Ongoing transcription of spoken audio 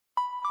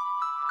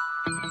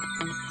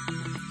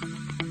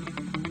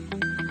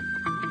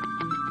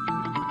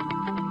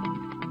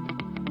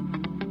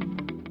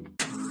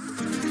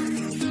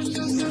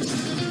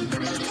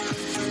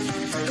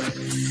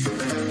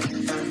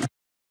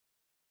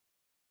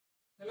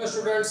Hello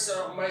students,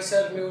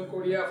 myself Mehul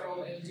Kodia from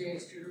LJIET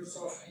Institutes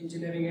of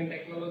Engineering and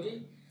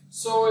Technology.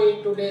 So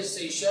in today's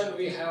session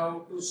we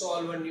have to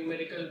solve a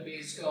numerical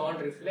based on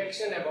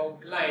reflection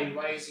about line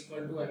y is equal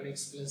to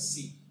mx plus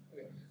c.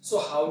 Okay. So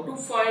how to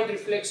find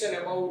reflection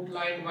about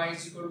line y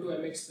is equal to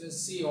mx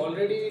plus c?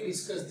 Already we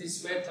discussed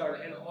this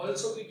method and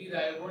also we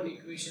derive one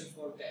equation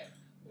for that.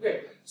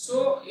 Okay,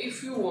 so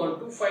if you want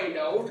to find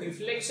out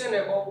reflection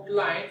about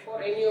line for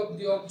any of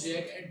the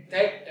object, at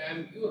that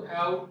time you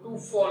have to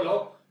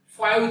follow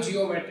 5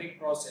 geometric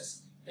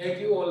process that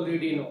you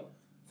already know.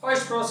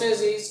 First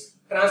process is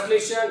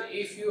translation.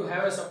 If you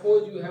have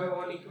suppose you have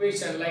one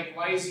equation like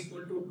y is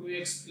equal to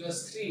 2x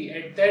plus 3,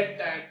 at that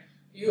time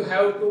you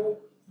have to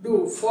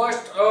do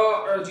first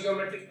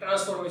geometric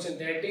transformation,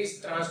 that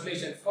is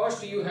translation.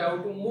 First you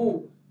have to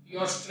move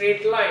your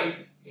straight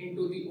line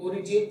into the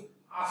origin.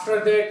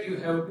 After that you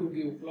have to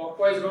give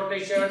clockwise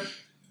rotation.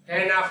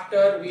 Then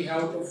after we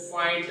have to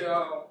find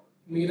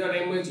mirror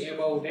image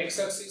about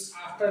x-axis.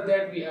 After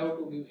that we have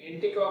to give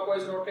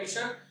anti-clockwise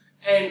rotation,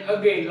 and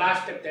again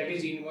last step, that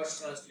is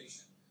inverse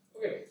translation.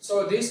 Okay,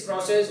 so this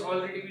process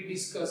already we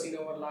discussed in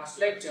our last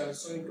lecture.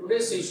 So in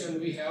today's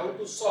session we have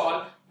to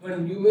solve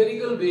one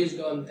numerical based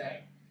on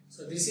that.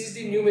 So this is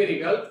the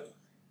numerical.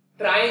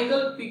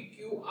 Triangle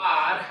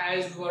PQR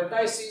has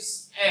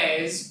vertices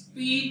as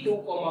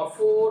P2,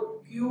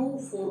 4,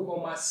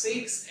 Q4,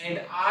 6 and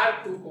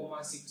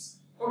R2, 6.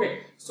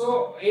 Okay,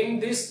 so in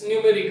this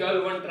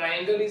numerical one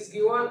triangle is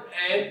given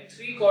and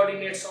 3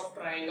 coordinates of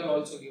triangle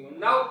also given.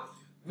 Now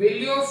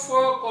value of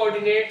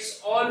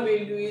coordinates, all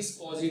value is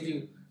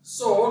positive.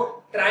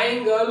 So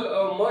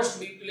triangle must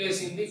be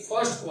placed in the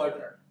first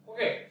quadrant.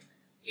 Okay,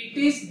 it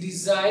is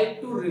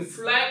designed to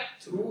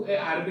reflect through a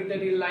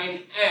arbitrary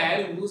line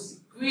L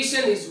whose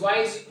equation is y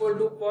is equal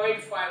to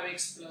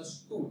 0.5x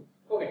plus 2.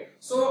 Okay,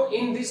 so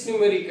in this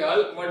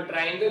numerical one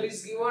triangle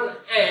is given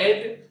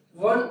and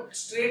one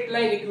straight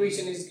line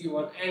equation is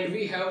given, and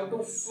we have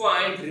to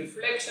find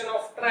reflection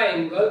of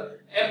triangle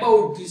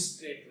about this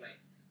straight line.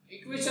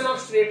 Equation of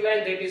straight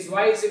line, that is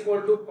y is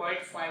equal to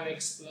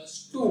 0.5x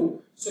plus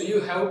 2. So you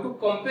have to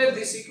compare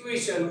this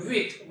equation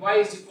with y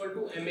is equal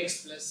to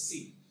mx plus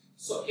c.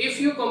 So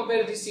if you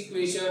compare this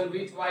equation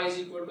with y is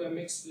equal to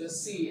mx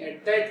plus c,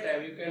 at that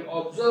time you can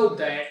observe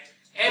that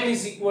m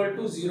is equal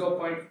to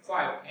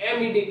 0.5.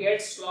 m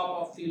indicates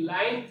slope of the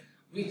line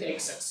with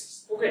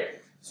x-axis. Okay,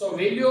 so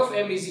value of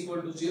m is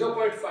equal to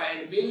 0.5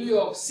 and value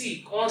of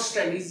c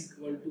constant is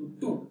equal to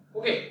 2.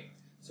 Okay,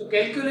 so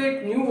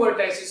calculate new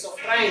vertices of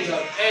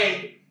triangle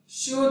and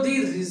show the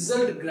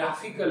result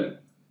graphically.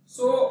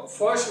 So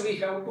first we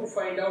have to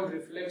find out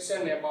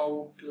reflection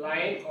about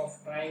line of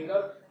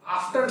triangle.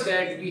 After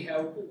that we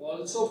have to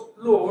also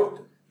plot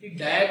the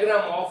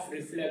diagram of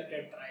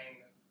reflected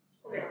triangle.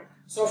 Okay,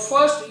 so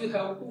first you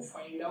have to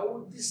find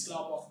out the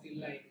slope of the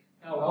line.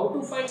 Now how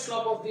to find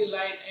slope of the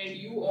line, and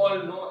you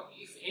all know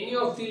if any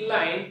of the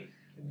line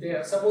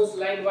there, suppose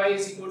line y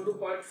is equal to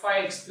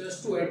 0.5x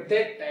plus 2, at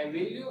that time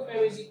value of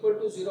m is equal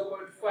to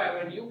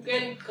 0.5 and you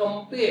can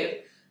compare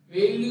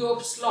value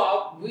of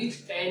slope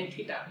with tan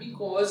theta,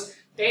 because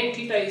tan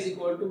theta is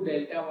equal to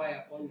delta y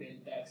upon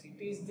delta x. It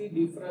is the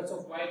difference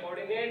of y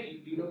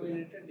coordinate,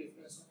 denominator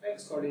difference of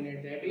x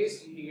coordinate, that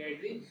is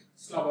indicate the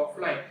slope of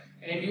line.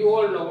 And you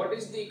all know what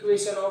is the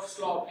equation of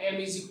slope. M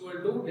is equal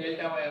to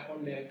delta y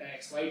upon delta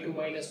x, y2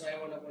 minus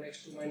y1 upon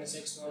x2 minus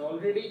x1.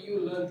 Already you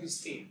learned this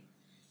thing.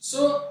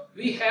 So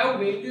we have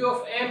value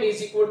of m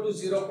is equal to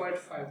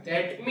 0.5.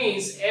 That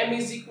means m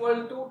is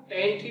equal to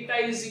tan theta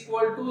is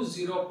equal to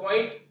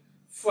 0.5.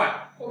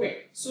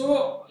 Okay,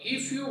 so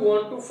if you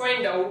want to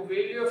find out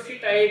value of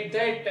theta, at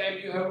that time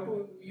you have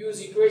to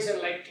use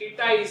equation like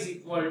theta is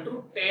equal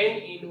to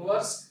tan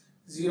inverse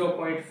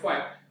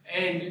 0.5,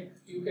 and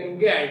you can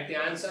get the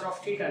answer of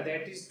theta,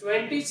 that is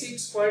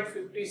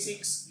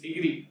 26.56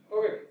 degree.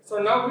 Okay, so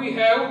now we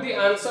have the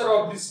answer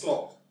of this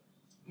slope,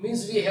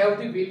 means we have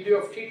the value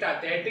of theta,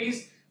 that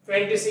is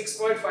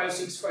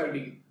 26.565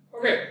 degree.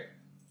 Okay,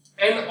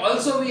 and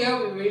also we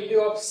have value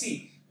of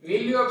c.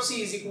 Value of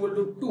c is equal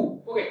to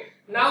 2. Okay,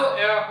 now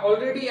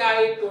already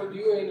I told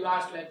you in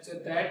last lecture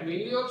that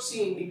value of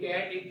c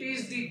indicate it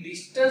is the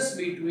distance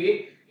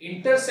between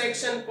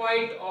intersection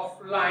point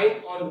of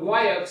line on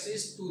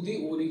y-axis to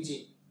the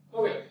origin.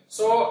 Okay,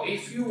 so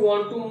if you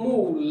want to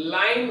move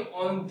line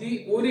on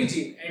the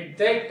origin, at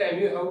that time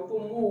you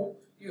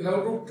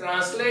have to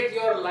translate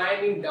your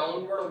line in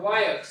downward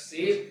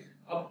y-axis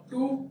up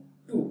to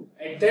 2.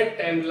 At that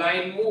time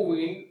line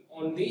moving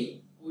on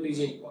the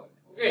origin point.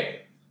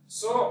 Okay,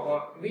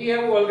 so we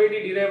have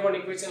already derived one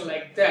equation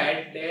like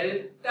that.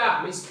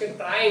 Delta means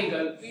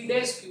triangle P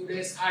dash Q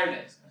dash R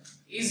dash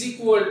is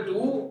equal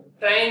to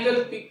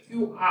triangle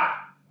PQR.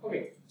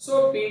 Okay,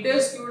 so P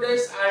dash Q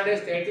dash R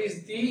dash, that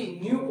is the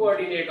new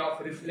coordinate of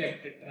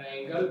reflected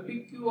triangle.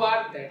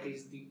 PQR, that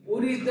is the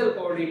original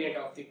coordinate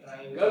of the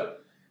triangle,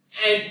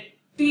 and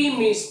T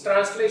means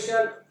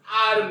translation,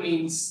 R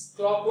means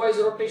clockwise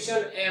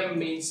rotation, M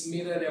means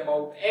mirror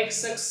about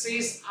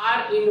x-axis,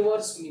 R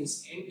inverse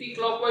means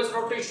anti-clockwise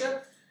rotation,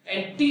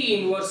 and T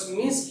inverse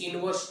means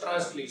inverse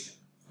translation.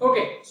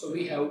 Okay, so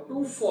we have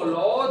to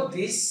follow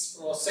this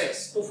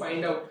process to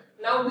find out.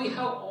 Now we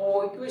have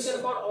equation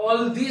for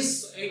all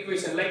these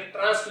equation like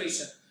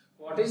translation.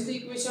 What is the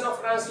equation of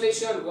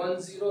translation?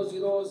 1 0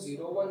 0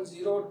 0 1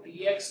 0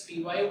 tx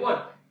ty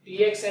 1.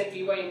 Tx and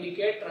ty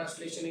indicate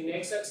translation in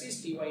x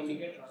axis, ty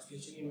indicate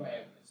translation in y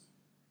axis.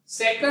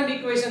 Second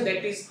equation,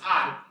 that is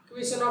r.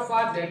 Equation of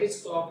r, that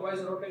is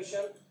clockwise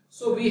rotation.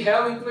 So we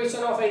have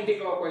equation of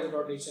anti-clockwise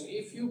rotation.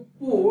 If you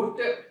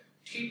put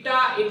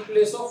theta in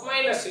place of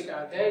minus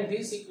theta, then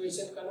this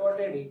equation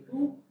converted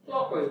into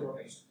clockwise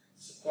rotation.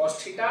 So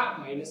cos theta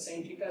minus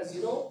sin theta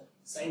 0,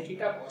 sin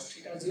theta cos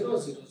theta 0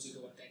 0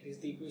 0. That is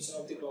the equation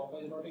of the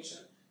clockwise rotation.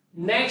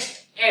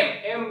 Next,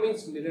 m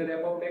means mirror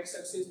about x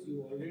axis.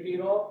 You already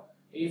know,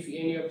 if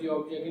any of the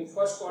object in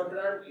first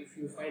quadrant, if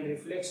you find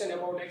reflection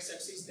about x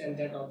axis, then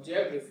that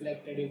object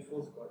reflected in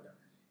fourth quadrant.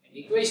 And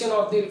equation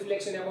of the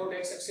reflection about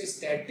x axis,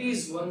 that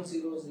is 1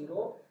 0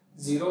 0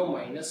 0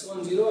 minus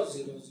 1 0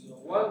 0 0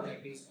 1.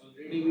 That is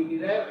already we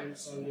derive and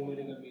solve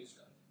numerical based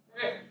on.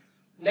 Okay.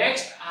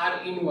 Next,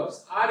 r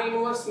inverse. R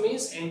inverse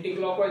means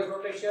anti-clockwise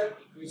rotation.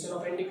 Equation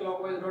of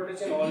anti-clockwise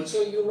rotation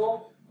also you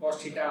know,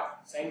 cos theta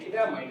sin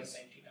theta minus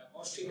sin theta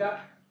cos theta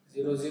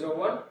 0 0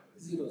 1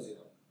 0 0.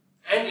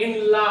 And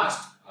in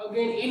last,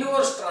 again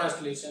inverse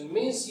translation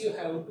means you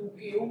have to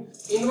give,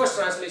 inverse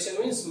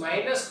translation means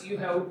minus, you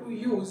have to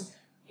use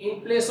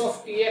in place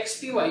of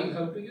tx ty, you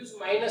have to use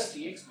minus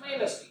tx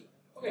minus ty.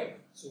 Okay,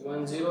 so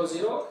 1 0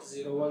 0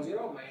 0 1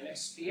 0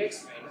 minus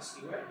tx minus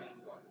ty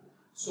and 1.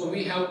 So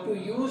we have to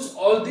use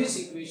all this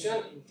equation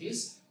in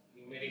this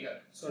numerical.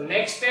 So in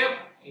next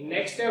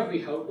step we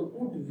have to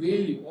put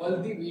value, all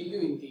the value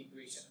in the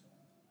equation.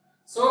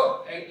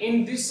 So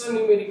in this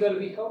numerical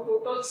we have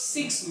total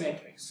 6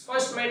 matrix.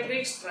 First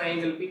matrix,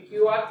 triangle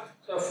PQR.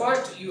 So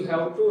first you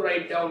have to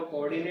write down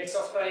coordinates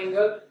of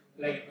triangle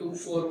like 2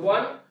 4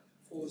 1,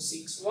 4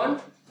 6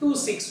 1, 2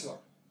 6 1.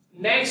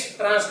 Next,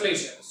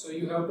 translation. So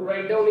you have to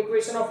write down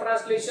equation of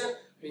translation,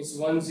 means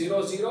 1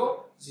 0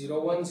 0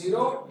 0 1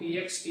 0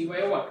 tx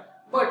ty 1.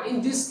 But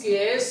in this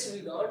case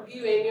we don't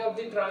give any of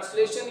the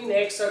translation in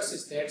x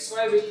axis. That's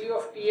why value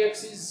of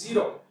tx is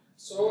 0.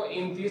 So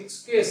in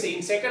this case,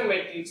 in second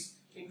matrix,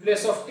 in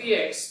place of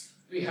tx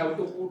we have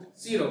to put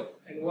 0.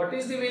 And what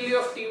is the value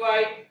of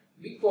ty?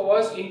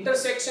 Because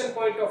intersection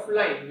point of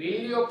line,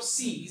 value of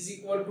c is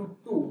equal to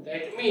 2.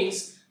 That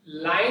means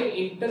line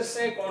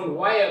intersect on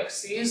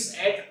y-axis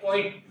at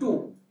point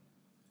 2.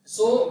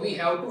 So we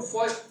have to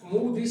first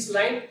move this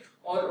line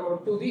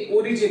or to the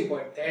origin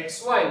point.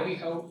 That's why we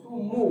have to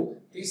move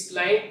this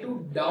line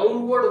to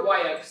downward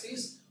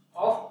y-axis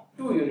of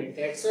 2 units.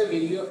 That's why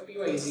value of ty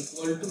is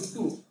equal to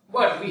 2.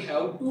 But we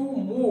have to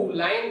move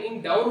line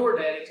in downward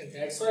direction.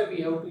 That's why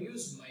we have to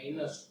use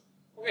minus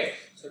 2. Okay.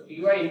 So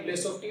ty in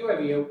place of ty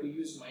we have to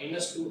use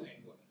minus 2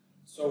 and 1.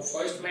 So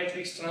first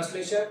matrix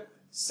translation.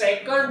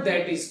 Second,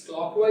 that is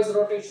clockwise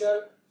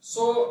rotation.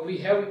 So we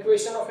have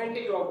equation of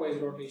anti-clockwise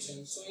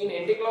rotation. So in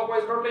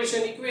anti-clockwise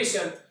rotation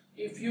equation,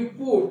 if you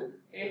put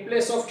in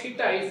place of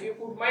theta, if you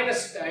put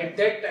minus theta, at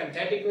that time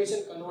that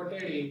equation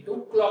converted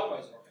into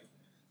clockwise rotation.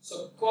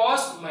 So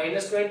cos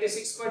minus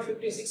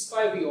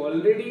 26.565, we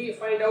already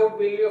find out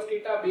value of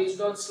theta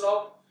based on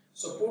slope.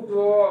 So put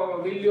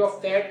value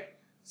of that.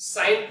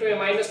 Sin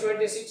minus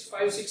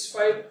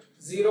 26.565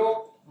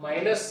 0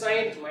 minus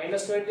sin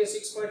minus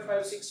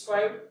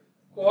 26.565.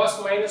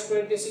 Cos minus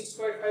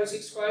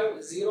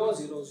 26.565 0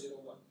 0 0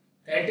 1.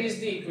 That is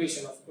the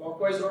equation of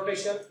clockwise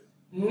rotation.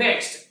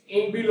 Next,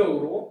 in below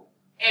row,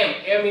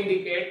 m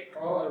indicate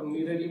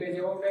mirror image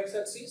about x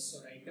axis.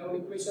 So write down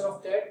equation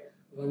of that.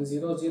 1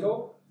 0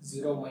 0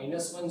 0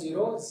 minus 1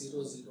 0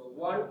 0 0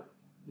 1.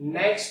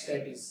 Next,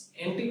 that is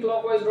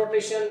anti-clockwise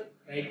rotation.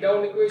 Write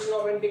down equation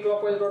of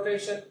anti-clockwise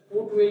rotation.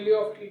 Put value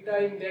of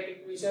theta in that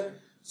equation.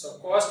 So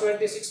cos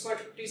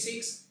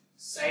 26.56.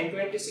 Sin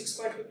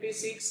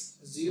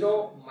 26.56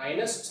 0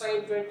 minus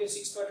sin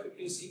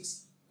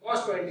 26.56 cos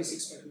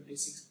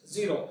 26.56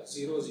 0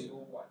 0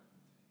 0 1.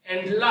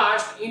 And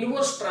last,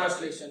 inverse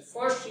translation.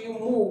 First you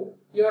move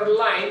your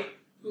line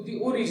to the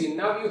origin.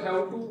 Now you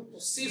have to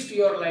shift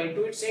your line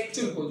to its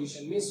actual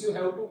position. Means you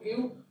have to give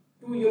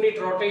 2 unit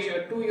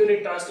rotation, 2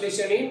 unit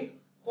translation in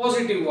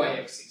positive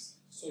y-axis.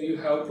 So you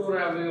have to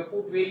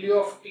put value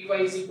of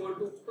ty is equal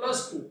to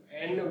plus 2,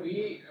 and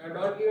we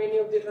don't give any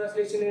of the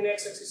translation in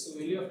x-axis, so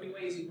value of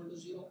ty is equal to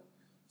 0.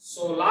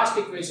 So last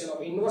equation of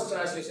inverse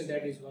translation,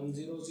 that is 1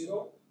 0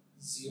 0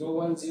 0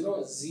 1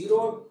 0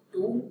 0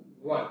 2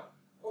 1.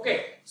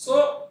 Okay,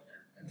 so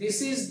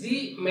this is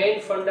the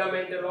main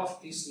fundamental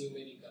of this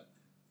numerical.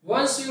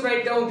 Once you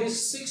write down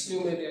this 6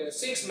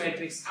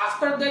 matrix,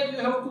 after that you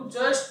have to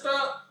just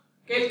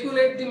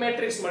calculate the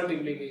matrix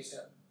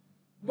multiplication.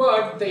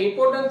 But the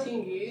important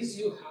thing is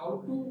you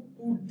have to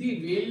put the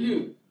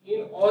value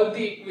in all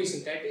the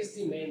equations. That is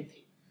the main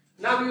thing.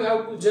 Now you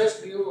have to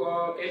just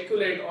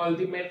calculate all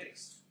the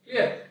matrix.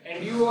 Clear?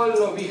 And you all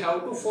know we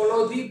have to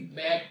follow the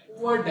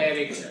backward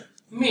direction.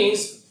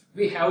 Means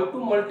we have to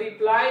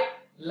multiply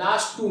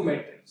last 2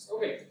 matrix.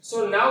 Okay.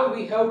 So now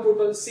we have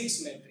total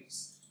 6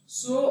 matrix.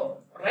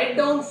 So write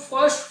down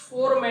first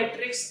 4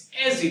 matrix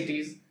as it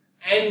is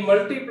and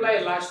multiply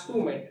last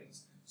two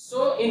matrix.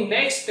 So in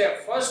next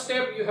step, first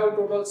step you have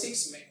total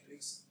 6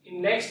 matrix.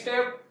 In next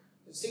step,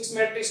 6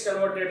 matrix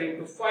converted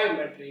into 5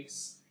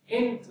 matrix.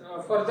 In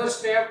further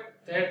step,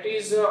 that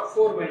is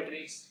 4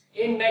 matrix.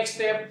 In next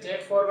step,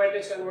 that 4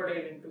 matrix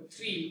converted into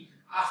 3.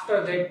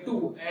 After that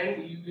 2,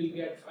 and you will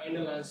get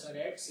final answer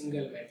at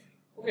single matrix.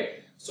 Okay,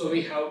 so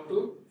we have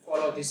to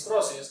follow this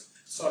process.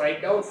 So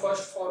write down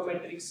first 4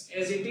 matrix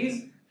as it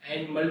is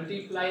and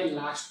multiply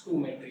last 2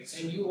 matrix.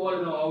 And you all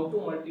know how to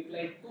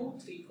multiply 2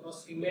 3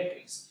 cross 3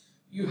 matrix.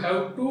 You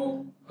have to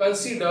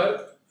consider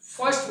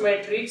first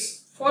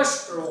matrix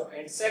first row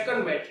and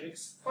second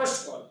matrix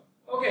first column.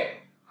 Okay,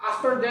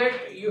 after that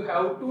you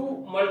have to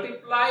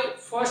multiply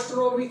first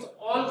row with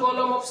all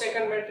column of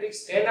second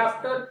matrix. Then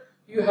after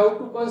you have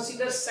to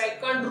consider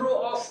second row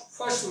of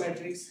first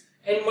matrix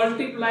and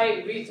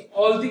multiply with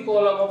all the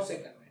column of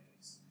second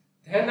matrix.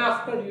 Then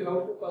after you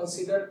have to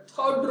consider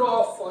third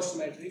row of first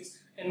matrix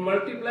and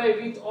multiply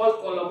with all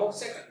column of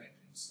second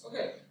matrix.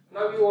 Okay,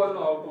 now you all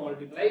know how to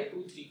multiply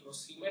 2 3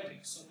 cross 3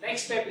 matrix. So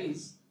next step is,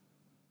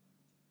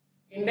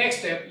 in next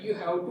step you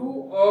have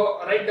to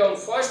write down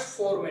first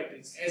 4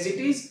 matrix as it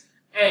is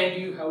and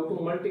you have to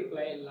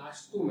multiply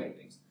last 2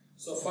 matrix.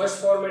 So first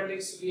 4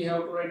 matrix we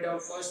have to write down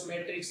first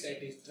matrix,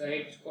 that is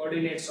right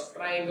coordinates of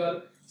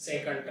triangle,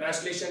 second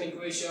translation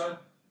equation,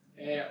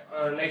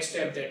 next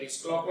step that is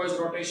clockwise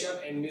rotation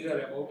and mirror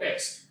about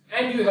x,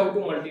 and you have to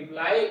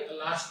multiply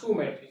last 2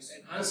 matrix.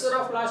 And answer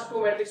of last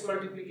 2 matrix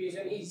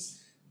multiplication is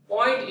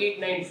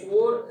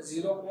 0.894,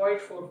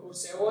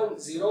 0.447,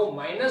 0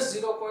 minus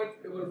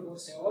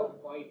 0.447,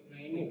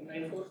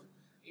 0.894,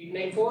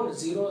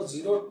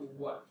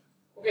 0.021.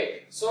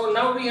 Okay, so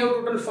now we have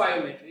total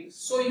 5 matrix.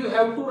 So you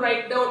have to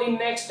write down in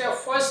next step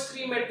first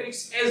 3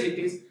 matrix as it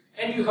is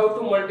and you have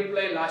to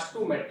multiply last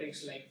 2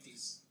 matrix like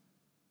this.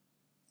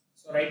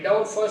 So write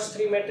down first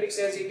 3 matrix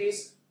as it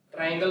is,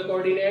 triangle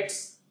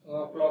coordinates,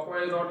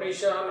 clockwise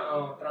rotation,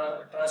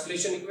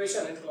 translation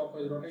equation and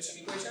clockwise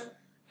rotation equation,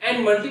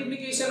 and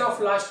multiplication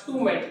of last 2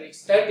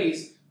 matrix, that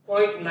is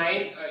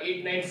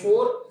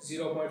 0.894,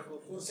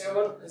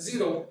 0.447,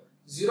 0,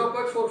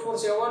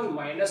 0.447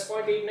 minus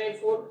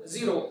 0.894,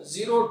 0,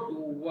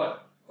 021.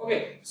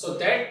 Okay, so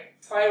that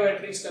 5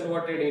 matrix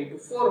converted into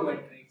 4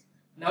 matrix.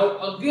 Now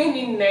again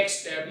in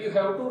next step you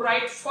have to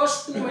write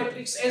first 2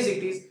 matrix as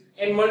it is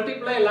and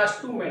multiply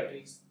last 2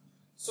 matrix.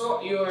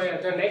 So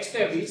the next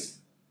step is,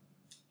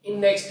 in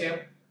next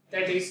step,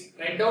 that is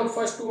write down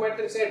first 2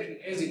 matrix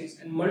as it is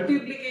and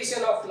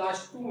multiplication of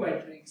last 2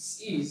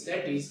 matrix is,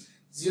 that is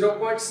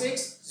 0.6,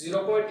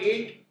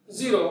 0.8,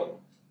 0,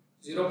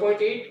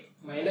 0.8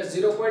 minus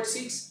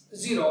 0.6,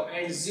 0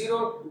 and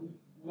 0 to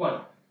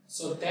 1.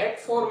 So that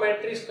 4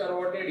 matrix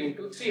converted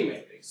into 3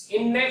 matrix.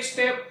 In next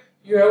step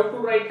you have to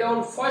write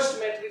down first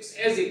matrix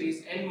as it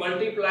is and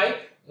multiply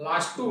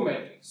last 2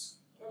 matrix.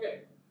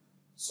 Okay,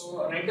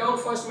 so write down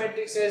first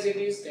matrix as it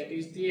is, that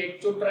is the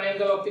actual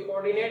triangle of the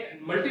coordinate,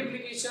 and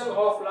multiplication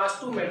of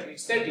last 2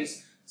 matrix, that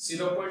is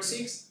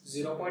 0.6,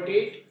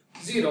 0.8,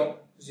 0,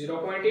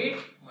 0.8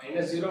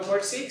 minus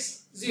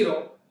 0.6,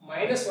 0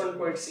 minus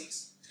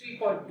 1.6,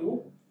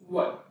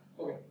 3.21.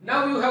 Okay,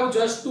 now you have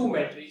just 2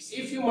 matrix.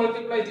 If you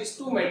multiply these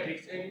 2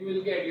 matrix, then you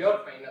will get your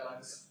final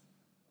answer.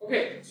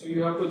 Okay, so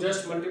you have to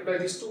just multiply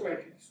these 2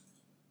 matrix.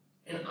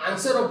 And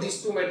answer of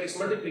these 2 matrix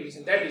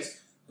multiplication, that is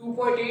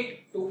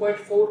 2.8,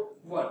 2.4,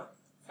 1,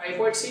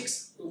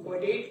 5.6,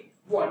 2.8,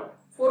 1,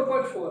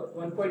 4.4,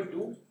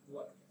 1.2,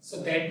 1. So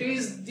that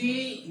is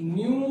the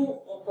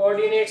new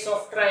coordinates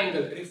of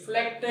triangle,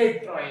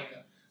 reflected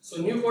triangle.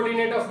 So new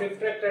coordinate of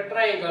reflected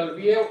triangle,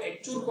 we have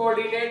actual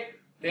coordinate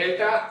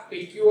delta,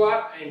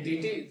 PQR, and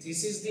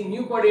this is the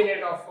new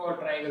coordinate of our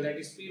triangle, that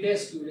is P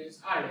dash, Q dash,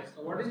 R dash.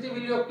 So what is the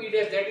value of P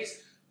dash? That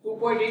is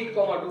 2.8,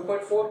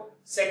 2.4.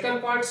 Second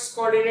point's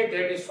coordinate,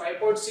 that is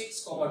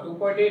 5.6,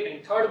 2.8,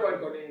 and third point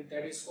coordinate,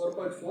 that is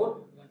 4.4,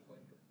 1.2.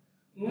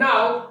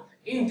 Now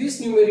in this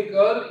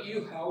numerical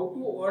you have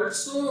to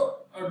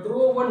also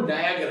draw one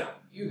diagram.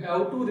 You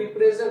have to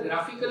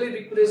graphically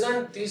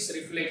represent this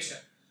reflection.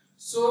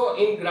 So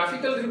in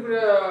graphical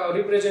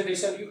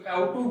representation you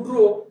have to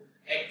draw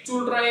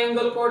actual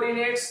triangle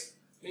coordinates,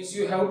 means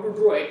you have to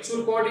draw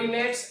actual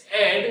coordinates,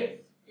 and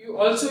you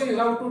have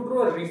to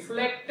draw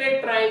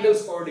reflected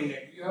triangles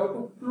coordinate. You have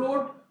to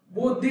plot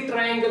both the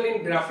triangle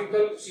in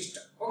graphical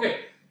system.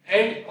 Okay,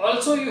 and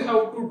also you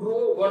have to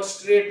draw one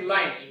straight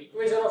line,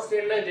 equation of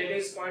straight line, that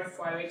is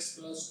 0.5x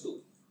plus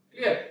 2.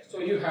 Clear? So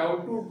you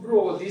have to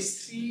draw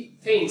these 3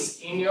 things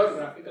in your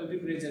graphical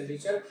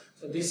representation.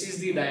 So this is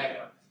the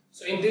diagram.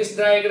 So in this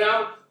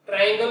diagram,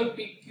 triangle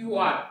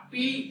PQR,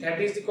 P,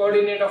 that is the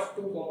coordinate of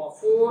 2,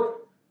 4,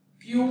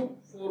 Q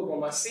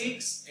 4,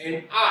 6,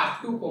 and R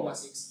 2,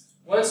 6.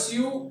 Once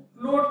you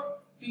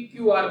plot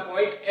PQR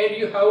point and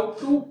you have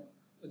to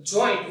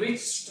join with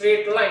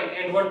straight line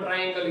and one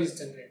triangle is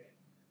generated.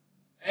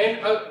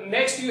 And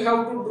next you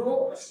have to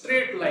draw a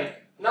straight line.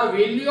 Now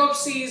value of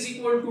C is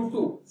equal to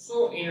 2.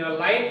 So in a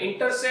line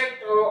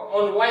intersect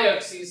on y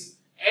axis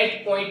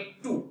at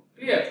point 2.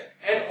 Clear?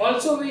 and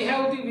also we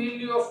have the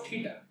value of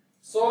theta.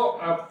 So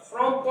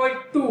from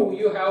point 2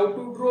 you have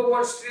to draw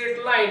one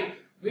straight line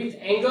with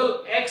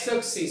angle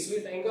x-axis,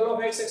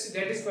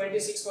 that is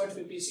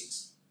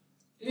 26.56.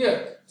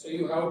 Clear? So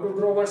you have to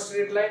draw one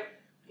straight line.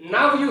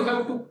 Now you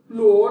have to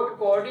plot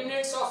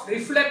coordinates of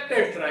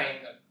reflected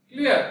triangle.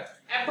 Clear?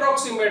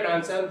 Approximate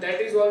answer,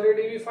 that is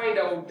already we find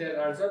out their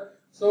answer.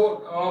 So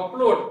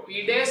plot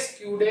P dash,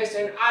 Q dash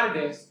and R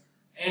dash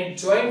and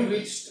join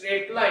with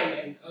straight line,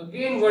 and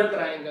again one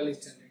triangle is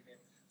generated.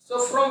 So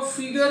from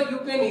figure you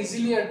can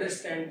easily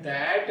understand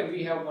that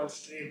we have one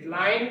straight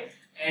line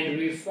and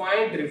we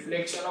find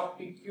reflection of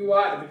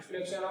PQR,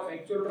 reflection of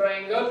actual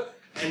triangle,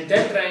 and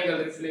that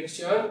triangle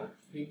reflection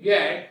we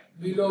get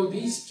below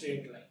the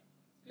straight line.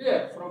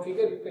 Clear? From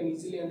figure you can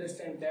easily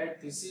understand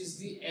that this is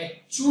the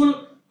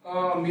actual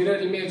mirror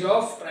image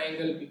of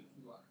triangle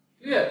PQR.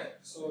 Clear?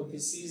 So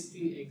this is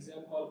the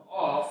example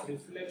of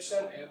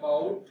reflection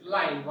about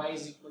line y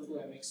is equal to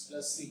mx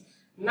plus c.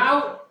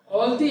 Now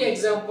all the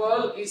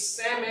example is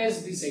same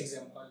as this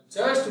example,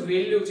 just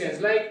value change,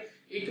 like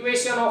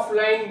equation of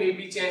line may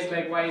be changed,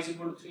 like y is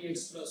equal to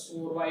 3x plus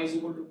 4, y is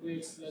equal to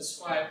 2x plus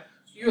 5.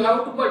 You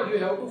have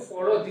to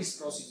follow this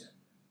procedure.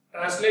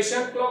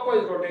 Translation,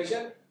 clockwise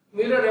rotation,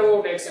 mirror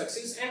about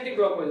x-axis,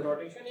 anti-clockwise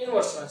rotation,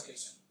 inverse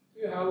translation.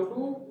 You have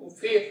to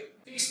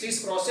fix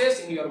this process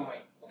in your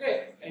mind,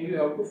 okay? And you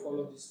have to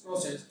follow this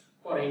process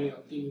for any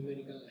of the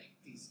numerical like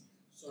this.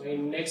 So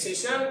in next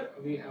session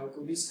we have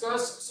to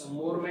discuss some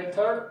more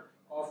method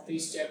of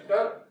this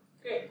chapter,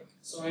 okay?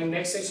 So in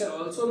next session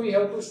also we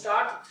have to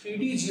start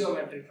 3D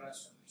geometric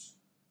transform.